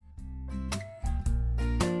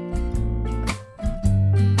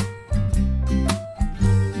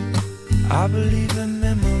I believe the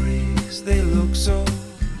memories, they look so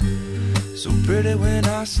pretty when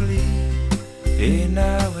I sleep. Hey,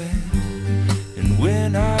 now and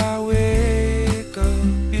when I wake up,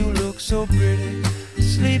 you look so pretty,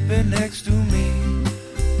 sleeping next to me.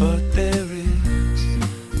 But there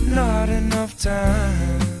is not enough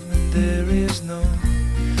time, and there is no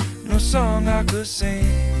song I could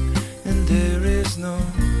sing, and there is no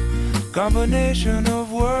combination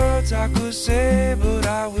of words I could say, but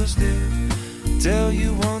I will still tell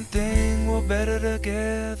you one thing, we're better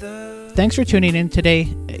together. Thanks for tuning in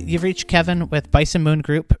today. You've reached Kevin with Bison Moon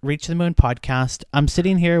Group, Reach the Moon podcast. I'm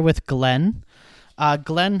sitting here with Glenn.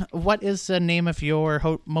 Glenn, what is the name of your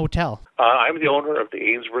motel? I'm the owner of the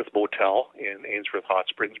Ainsworth Motel in Ainsworth Hot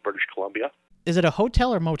Springs, British Columbia. Is it a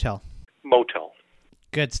hotel or motel? Motel.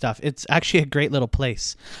 Good stuff. It's actually a great little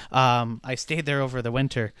place. I stayed there over the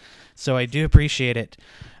winter, so I do appreciate it.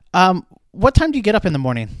 What time do you get up in the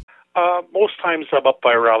morning? Most times I'm up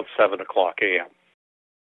by around 7 o'clock a.m.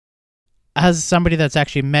 As somebody that's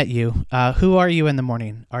actually met you, who are you in the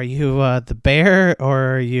morning? Are you the bear,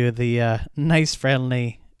 or are you the nice,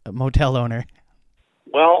 friendly motel owner?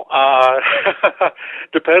 Well,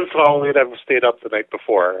 depends on how late I've stayed up the night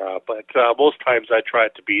before. But most times I try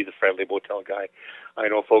to be the friendly motel guy. I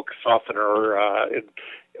know folks often are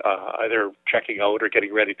either checking out or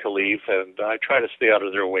getting ready to leave, and I try to stay out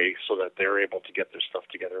of their way so that they're able to get their stuff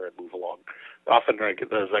together and move along. Often,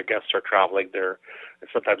 as our guests are traveling,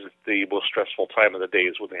 sometimes it's the most stressful time of the day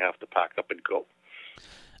is when they have to pack up and go.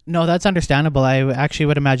 No, that's understandable. I actually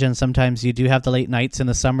would imagine sometimes you do have the late nights in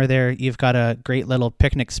the summer there. You've got a great little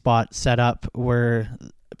picnic spot set up where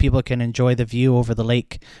people can enjoy the view over the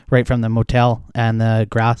lake right from the motel and the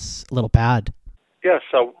grass little pad. Yes,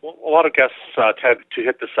 so a lot of guests tend to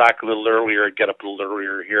hit the sack a little earlier and get up a little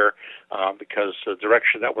earlier here because the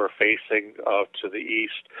direction that we're facing to the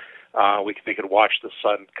east, they can watch the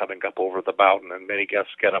sun coming up over the mountain, and many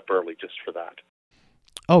guests get up early just for that.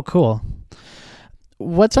 Oh, cool.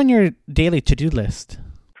 What's on your daily to-do list?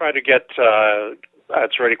 Try to get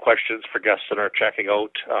answer any questions for guests that are checking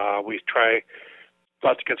out. We try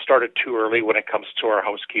not to get started too early when it comes to our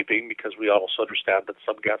housekeeping because we also understand that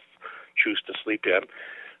some guests choose to sleep in.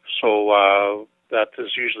 So that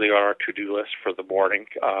is usually our to-do list for the morning.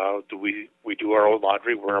 We do our own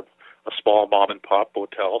laundry. We're a small mom-and-pop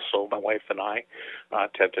motel, so my wife and I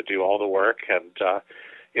tend to do all the work. And,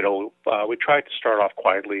 we try to start off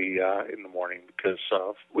quietly in the morning because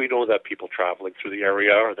we know that people traveling through the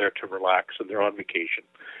area are there to relax and they're on vacation.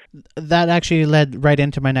 That actually led right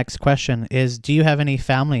into my next question is, do you have any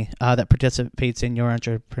family that participates in your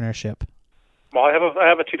entrepreneurship? Well, I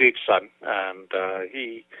have a teenage son, and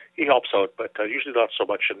he helps out, but usually not so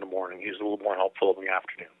much in the morning. He's a little more helpful in the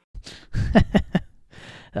afternoon.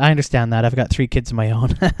 I understand that. I've got 3 kids of my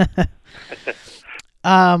own.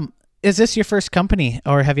 Is this your first company,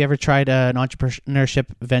 or have you ever tried an entrepreneurship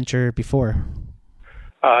venture before?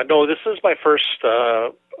 No, this is my first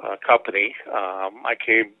company. I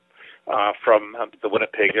came from the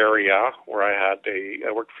Winnipeg area, where I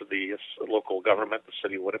worked for the local government, the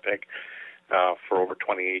city of Winnipeg, for over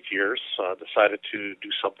 28 years. Decided to do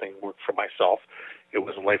something, work for myself. It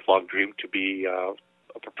was a lifelong dream to be a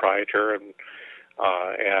proprietor, and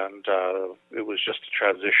it was just a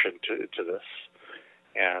transition to this,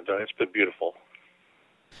 and it's been beautiful.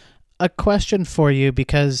 A question for you,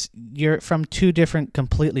 because you're from 2 different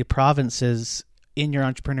completely provinces in your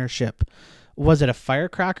entrepreneurship. Was it a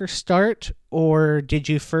firecracker start, or did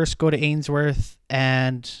you first go to Ainsworth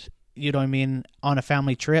and, on a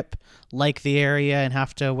family trip, like the area and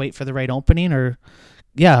have to wait for the right opening? Or,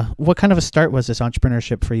 what kind of a start was this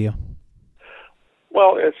entrepreneurship for you?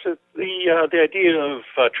 Well, it's the idea of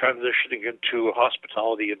transitioning into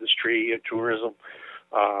hospitality industry and tourism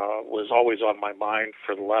was always on my mind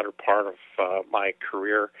for the latter part of my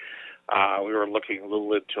career. We were looking a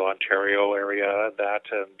little into Ontario area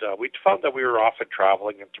and we found that we were often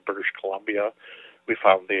traveling into British Columbia. We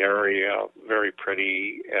found the area very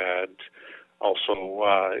pretty, and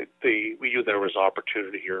also we knew there was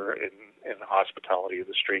opportunity here in the hospitality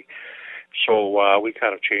industry. So we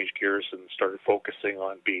kind of changed gears and started focusing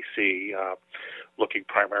on BC, looking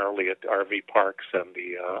primarily at RV parks and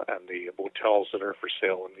the motels that are for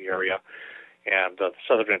sale in the area. And the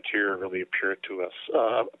Southern Interior really appealed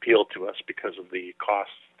to us because of the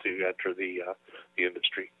costs to enter the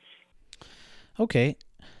industry. Okay.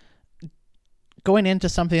 Going into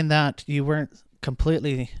something that you weren't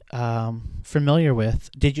completely familiar with,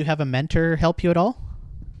 did you have a mentor help you at all?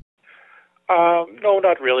 No,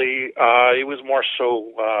 not really. It was more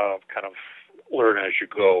so kind of learn as you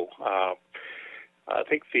go. I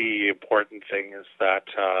think the important thing is that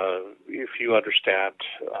if you understand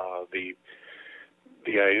the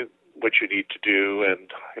what you need to do,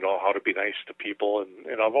 and how to be nice to people,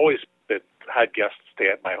 and I've always had guests stay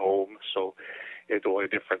at my home, so the only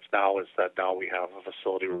difference now is that now we have a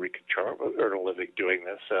facility where we can earn a living doing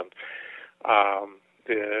this, and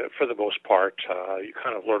for the most part, you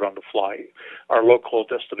kind of learn on the fly. Our local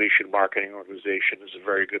destination marketing organization is a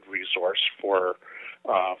very good resource for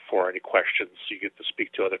any questions. You get to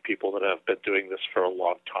speak to other people that have been doing this for a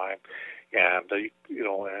long time, and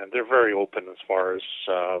and they're very open as far as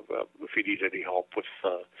if you need any help with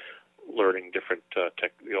learning different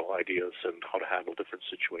ideas and how to handle different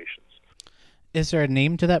situations. Is there a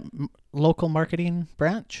name to that local marketing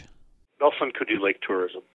branch? Nelson Cooney Lake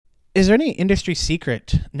Tourism. Is there any industry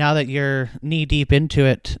secret, now that you're knee-deep into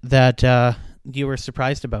it, that you were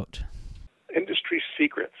surprised about? Industry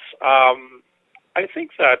secrets. I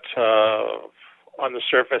think that on the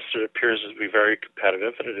surface it appears to be very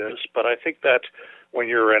competitive, and it is, but I think that when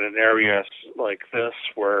you're in an area like this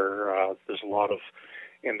where there's a lot of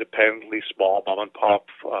independently small mom-and-pop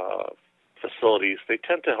facilities, they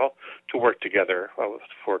tend to work together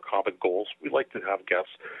for common goals. We like to have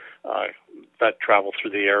guests that travel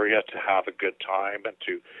through the area to have a good time and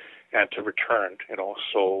to return.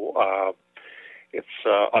 So it's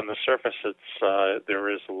on the surface, there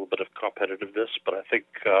is a little bit of competitiveness, but I think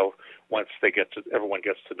once everyone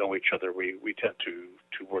gets to know each other, we tend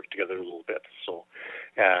to work together a little bit. So,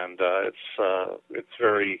 and it's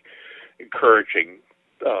very encouraging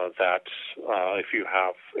that if you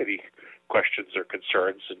have any questions or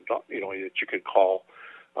concerns, and that you can call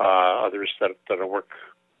others that work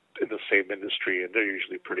in the same industry, and they're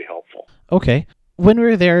usually pretty helpful. Okay. When we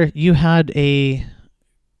were there, you had a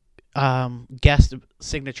guest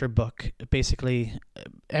signature book. Basically,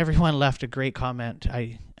 everyone left a great comment.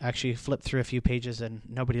 I actually flipped through a few pages and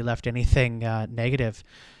nobody left anything negative.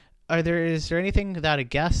 Is there anything that a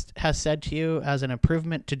guest has said to you as an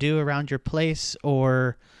improvement to do around your place,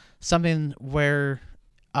 or something where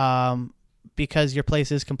because your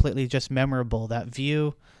place is completely just memorable, that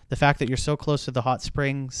view, the fact that you're so close to the hot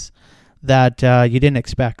springs, that you didn't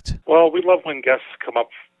expect? Well, we love when guests come up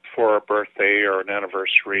for a birthday or an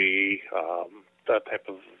anniversary, that type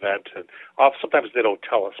of event. And sometimes they don't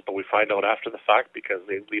tell us, but we find out after the fact because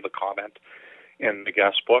they leave a comment in the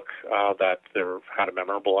guest book that they've had a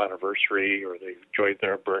memorable anniversary or they enjoyed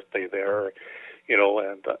their birthday there,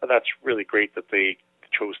 and that's really great that they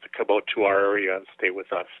chose to come out to our area and stay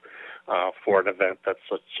with us for an event that's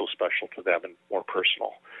so special to them and more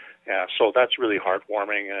personal. So that's really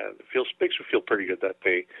heartwarming, and makes me feel pretty good that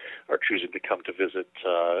they are choosing to come to visit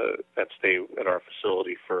and stay at our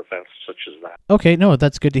facility for events such as that. Okay, no,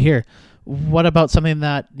 that's good to hear. What about something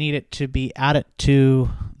that needed to be added to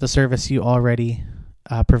the service you already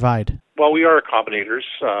provide? Well, we are accommodators.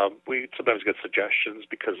 We sometimes get suggestions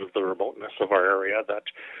because of the remoteness of our area that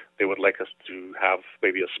they would like us to have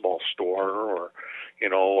maybe a small store or,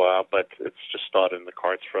 but it's just not in the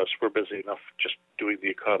cards for us. We're busy enough just doing the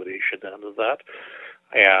accommodation end of that.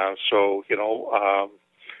 And so,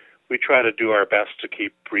 we try to do our best to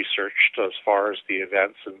keep researched as far as the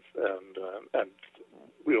events and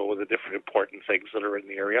the different important things that are in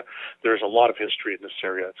the area. There's a lot of history in this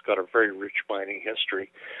area. It's got a very rich mining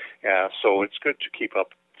history. So it's good to keep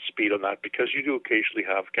up speed on that because you do occasionally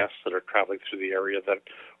have guests that are traveling through the area that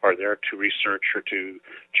are there to research or to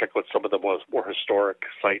check out some of the more historic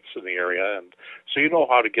sites in the area. And so you know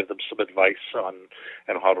how to give them some advice on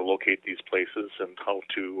and how to locate these places and how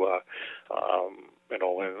to and a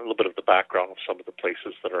little bit of the background of some of the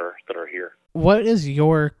places that are here. What is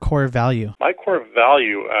your core value? My core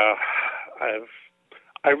value,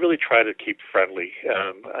 I really try to keep friendly.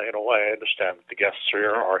 I understand that the guests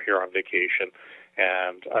are here on vacation,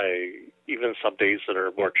 and even some days that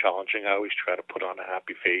are more challenging, I always try to put on a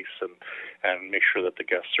happy face and make sure that the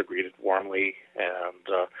guests are greeted warmly.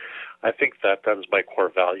 And I think that is my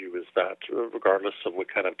core value, is that regardless of what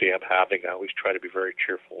kind of day I'm having, I always try to be very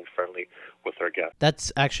cheerful and friendly with our guests.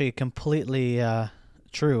 That's actually completely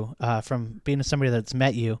true. From being somebody that's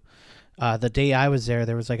met you, the day I was there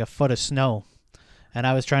was like a foot of snow, and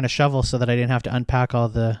I was trying to shovel so that I didn't have to unpack all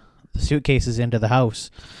the suitcases into the house,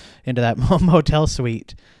 into that motel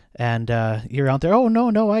suite. And you're out there, oh,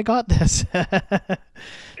 no, I got this.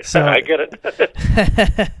 So I get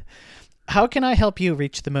it. How can I help you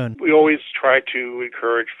reach the moon? We always try to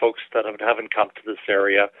encourage folks that haven't come to this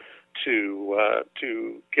area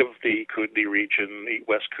to give the Kootenay region, the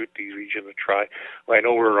West Kootenay region, a try. Well, I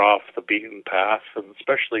know we're off the beaten path, and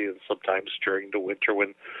especially sometimes during the winter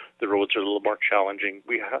when the roads are a little more challenging.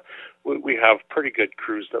 We have pretty good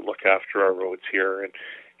crews that look after our roads here, and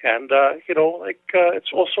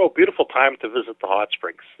it's also a beautiful time to visit the hot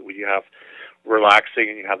springs. We have relaxing,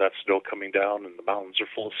 and you have that snow coming down, and the mountains are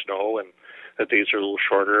full of snow, and the days are a little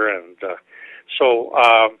shorter, and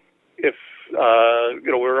if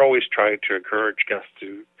we're always trying to encourage guests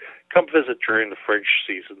to come visit during the fringe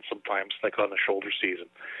season. Sometimes, like on the shoulder season,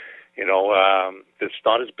 it's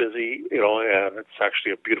not as busy, and it's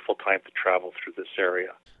actually a beautiful time to travel through this area.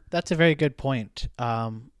 That's a very good point.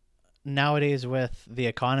 Nowadays, with the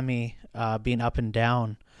economy being up and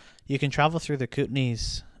down, you can travel through the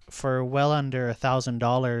Kootenays for well under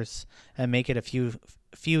 $1,000 and make it a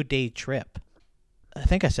few day trip. I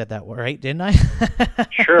think I said that right, didn't I?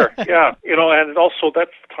 Sure, yeah. And also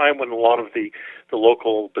that's the time when a lot of the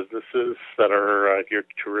local businesses that are near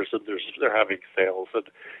tourism, they're having sales, and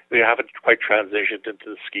they haven't quite transitioned into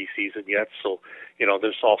the ski season yet. So,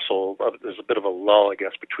 there's a bit of a lull, I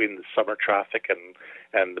guess, between the summer traffic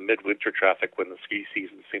and the midwinter traffic when the ski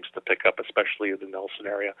season seems to pick up, especially in the Nelson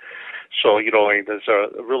area. So, there's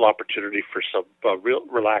a real opportunity for some real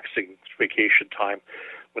relaxing vacation time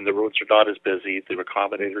when the roads are not as busy, the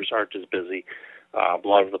accommodators aren't as busy. A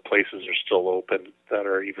lot of the places are still open that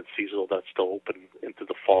are even seasonal, that's still open into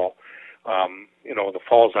the fall. The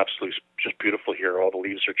fall is absolutely just beautiful here. All the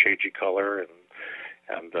leaves are changing color, and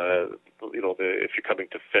if you're coming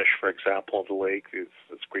to fish, for example, on the lake, it's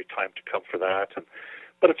a great time to come for that.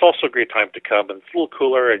 But it's also a great time to come, and it's a little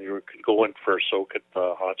cooler, and you can go in for a soak at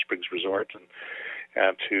the Hot Springs Resort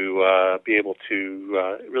and to be able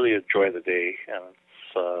to really enjoy the day. And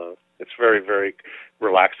it's very, very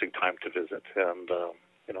relaxing time to visit. And,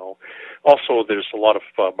 also there's a lot of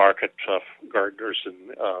market gardeners in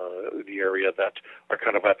the area that are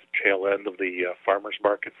kind of at the tail end of the farmers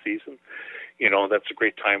market season. That's a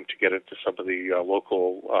great time to get into some of the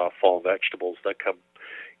local fall vegetables that come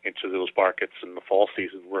into those markets in the fall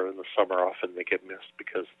season, where in the summer often they get missed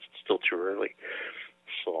because it's still too early.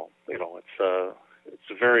 So,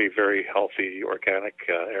 it's a very, very healthy, organic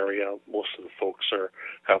area. Most of the folks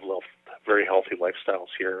have very healthy lifestyles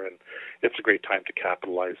here, and it's a great time to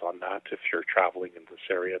capitalize on that if you're traveling in this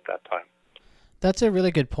area at that time. That's a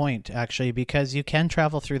really good point, actually, because you can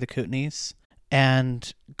travel through the Kootenays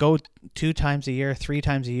and go 2 times a year, 3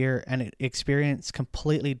 times a year, and experience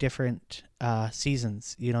completely different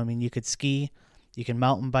seasons. You could ski, you can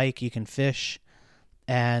mountain bike, you can fish,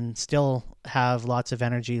 and still have lots of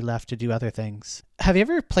energy left to do other things. Have you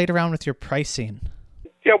ever played around with your pricing?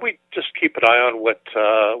 Yeah, we just keep an eye on what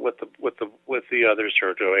the others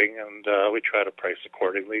are doing, and we try to price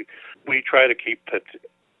accordingly. We try to keep it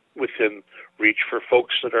within reach for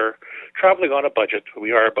folks that are traveling on a budget.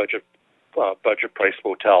 We are a budget price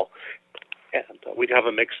motel, and we have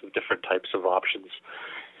a mix of different types of options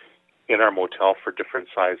in our motel for different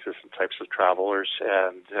sizes and types of travelers.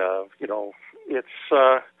 And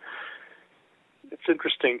it's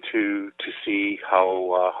interesting to see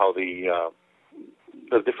how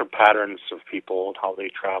the different patterns of people and how they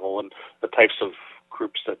travel, and the types of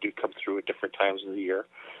groups that do come through at different times of the year.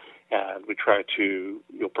 And we try to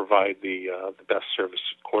provide the best service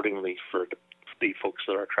accordingly for the folks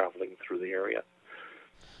that are traveling through the area.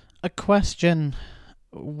 A question: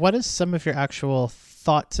 what is some of your actual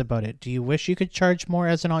thoughts about it? Do you wish you could charge more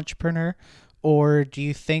as an entrepreneur, or do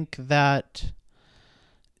you think that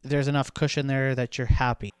there's enough cushion there that you're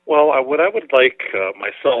happy? Well, what I would like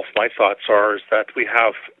myself, my thoughts are is that we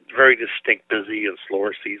have very distinct busy and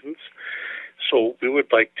slower seasons. So we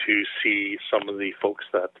would like to see some of the folks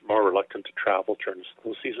that are more reluctant to travel during the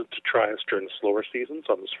slow season to try us during the slower seasons,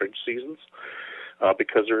 on the fringe seasons,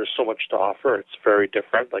 because there is so much to offer. It's very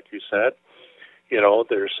different, like you said.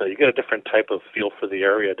 There's you get a different type of feel for the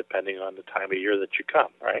area depending on the time of year that you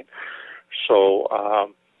come, right? So,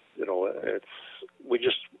 we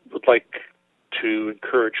just would like to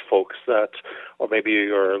encourage folks that, or maybe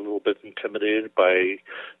are a little bit intimidated by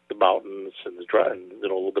the mountains and a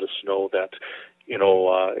little bit of snow, that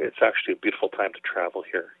it's actually a beautiful time to travel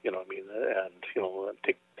here. And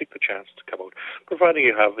take the chance to come out, providing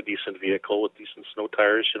you have a decent vehicle with decent snow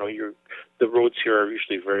tires. The roads here are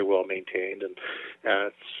usually very well maintained, and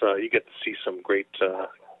it's you get to see some great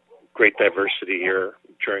diversity here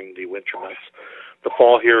during the winter months. The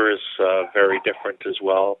fall here is very different as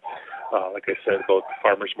well. Like I said, about the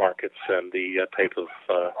farmers markets and the type of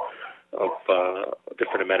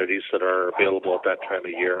different amenities that are available at that time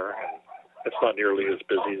of year. It's not nearly as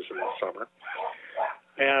busy as in the summer.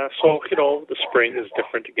 And so, the spring is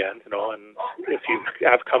different again, and if you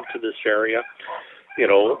have come to this area,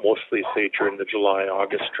 mostly say during the July,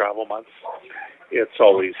 August travel months, it's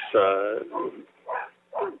always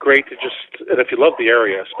great to just, and if you love the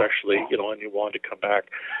area especially, and you want to come back,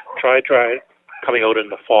 try coming out in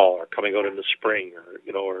the fall or coming out in the spring,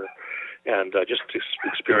 and just to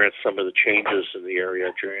experience some of the changes in the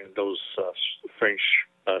area during those French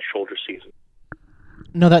shoulder season.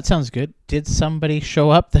 No, that sounds good. Did somebody show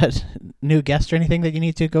up, that new guest or anything that you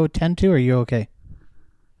need to go tend to, or are you okay?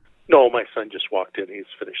 No, my son just walked in. He's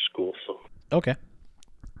finished school, so. Okay.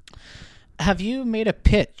 Have you made a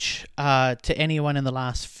pitch to anyone in the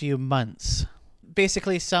last few months?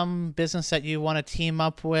 Basically, some business that you want to team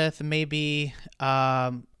up with, maybe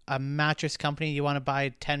a mattress company you want to buy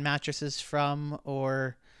 10 mattresses from,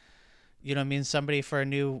 or, somebody for a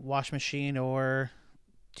new wash machine, or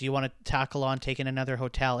do you want to tackle on taking another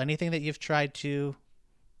hotel? Anything that you've tried to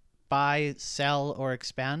buy, sell, or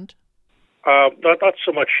expand? Not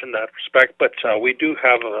so much in that respect, but we do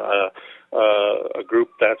have a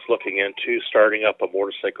group that's looking into starting up a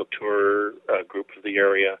motorcycle tour group for the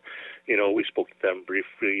area. We spoke to them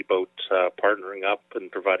briefly about partnering up and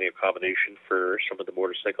providing accommodation for some of the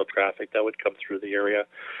motorcycle traffic that would come through the area.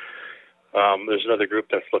 There's another group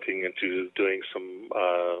that's looking into doing some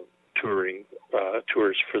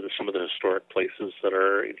tours for some of the historic places that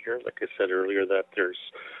are in here. Like I said earlier, that there's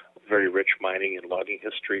very rich mining and logging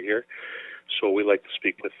history here. So we like to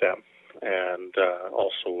speak with them, and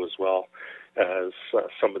also as well as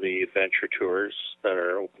some of the adventure tours that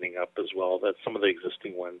are opening up as well. That some of the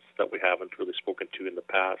existing ones that we haven't really spoken to in the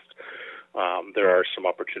past. There are some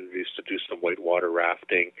opportunities to do some whitewater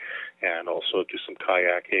rafting and also do some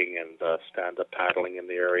kayaking and stand-up paddling in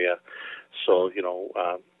the area. So,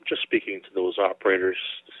 just speaking to those operators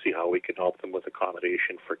to see how we can help them with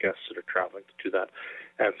accommodation for guests that are traveling to do that,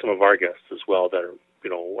 and some of our guests as well that are,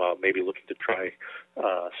 maybe looking to try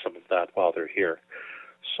some of that while they're here.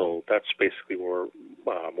 So that's basically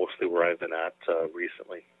mostly where I've been at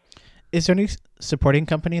recently. Is there any supporting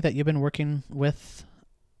company that you've been working with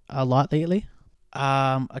a lot lately?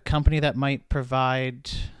 A company that might provide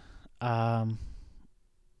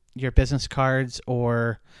your business cards,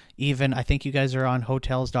 or even, I think you guys are on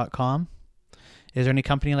hotels.com. Is there any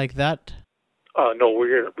company like that? No,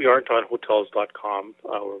 we aren't on hotels.com.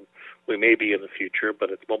 We may be in the future,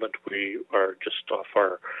 but at the moment we are just off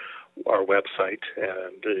our website,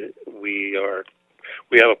 and we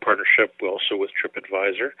have a partnership also with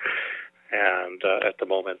TripAdvisor, and at the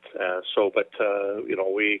moment,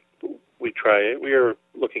 we are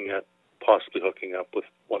looking at possibly hooking up with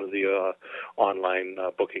one of the online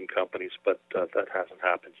booking companies, but that hasn't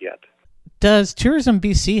happened yet. Does Tourism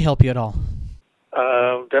BC help you at all?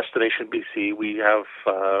 Destination BC, we have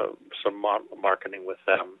some marketing with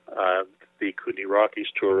them. The Kootenay Rockies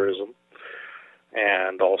Tourism,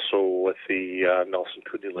 and also with the Nelson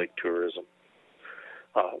Kootenay Lake Tourism.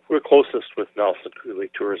 We're closest with Nelson Kootenay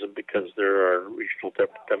Lake Tourism because they're a regional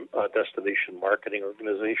destination marketing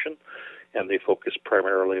organization, and they focus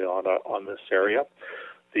primarily on this area.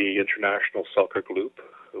 The International Selkirk Loop,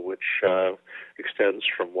 which extends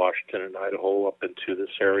from Washington and Idaho up into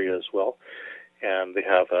this area as well, and they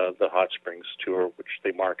have the Hot Springs Tour, which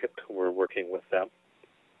they market. We're working with them.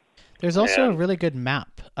 There's also a really good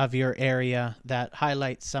map of your area that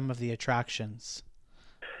highlights some of the attractions.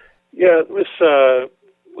 Yeah, this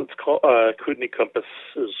what's called Kootenay Compass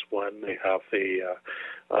is one. They have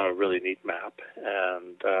a really neat map,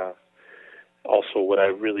 and also what I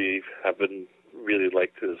really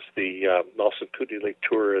liked is the Nelson Kootenay Lake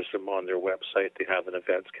Tourism on their website. They have an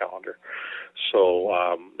events calendar,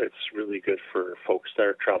 so it's really good for folks that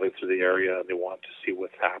are traveling through the area and they want to see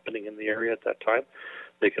what's happening in the area at that time.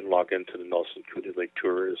 They can log into the Nelson Kootenay Lake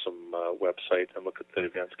Tourism website and look at the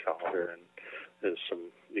events calendar, and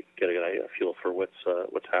you can get a feel for what's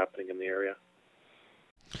happening in the area.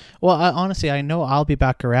 Well, honestly, I know I'll be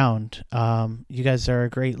back around. You guys are a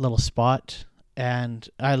great little spot, and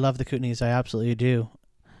I love the Kootenays. I absolutely do.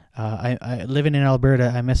 I living in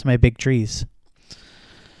Alberta, I miss my big trees.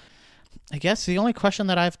 I guess the only question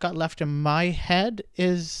that I've got left in my head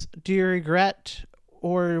is, do you regret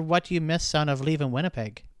or what do you miss out of leaving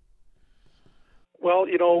Winnipeg? Well,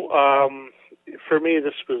 for me,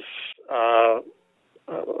 this was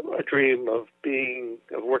a dream of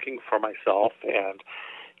working for myself, and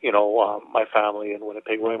my family in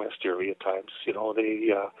Winnipeg, where I miss dearly at times.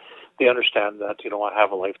 They understand that I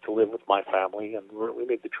have a life to live with my family, and we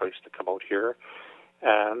made the choice to come out here,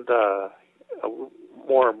 and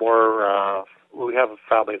more and more we have a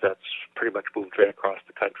family that's pretty much moved right across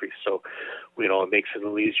the country, so it makes it a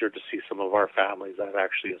little easier to see some of our families that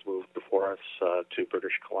actually has moved before us to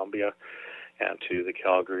British Columbia and to the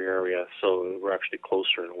Calgary area. So we're actually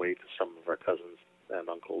closer in way to some of our cousins and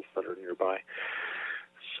uncles that are nearby.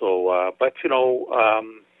 So, but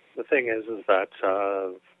the thing is that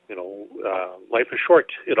life is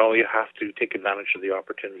short. You have to take advantage of the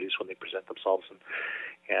opportunities when they present themselves,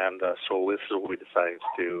 and so this is what we decided to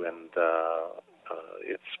do, and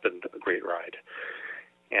it's been a great ride.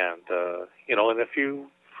 And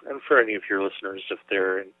and for any of your listeners, if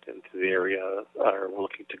they're into the area or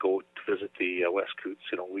looking to go to visit the West Coots,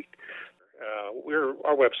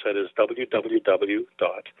 our website is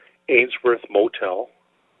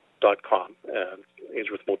www.ainsworthmotel.com, and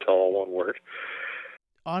Ainsworth Motel, all one word.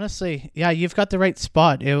 Honestly, yeah, you've got the right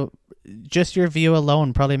spot. Just your view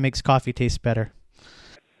alone probably makes coffee taste better.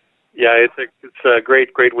 Yeah, it's a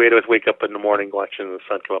great way to wake up in the morning watching the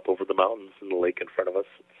sun come up over the mountains and the lake in front of us.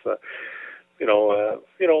 It's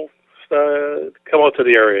come out to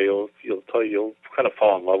the area, you'll kind of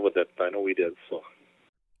fall in love with it. I know we did. So.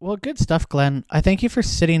 Well, good stuff, Glenn. I thank you for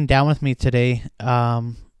sitting down with me today.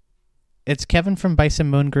 It's Kevin from Bison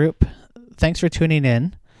Moon Group. Thanks for tuning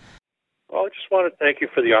in. Well, I just want to thank you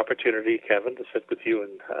for the opportunity, Kevin, to sit with you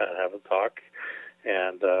and have a talk.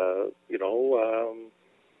 And I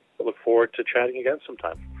look forward to chatting again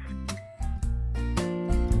sometime.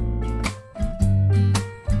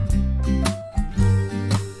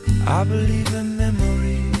 I believe in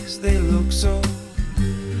memories, they look so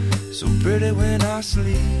pretty when I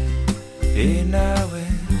sleep, now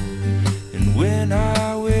and when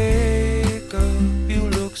I wake up, you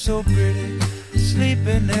look so pretty,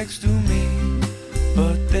 sleeping next to me,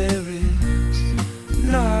 but there is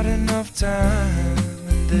not enough time,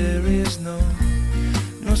 and there is no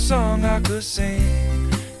song I could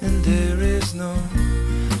sing, and there is no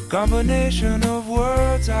combination of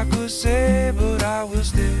words I could say, but I will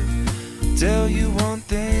still tell you one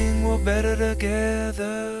thing, we're better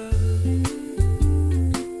together.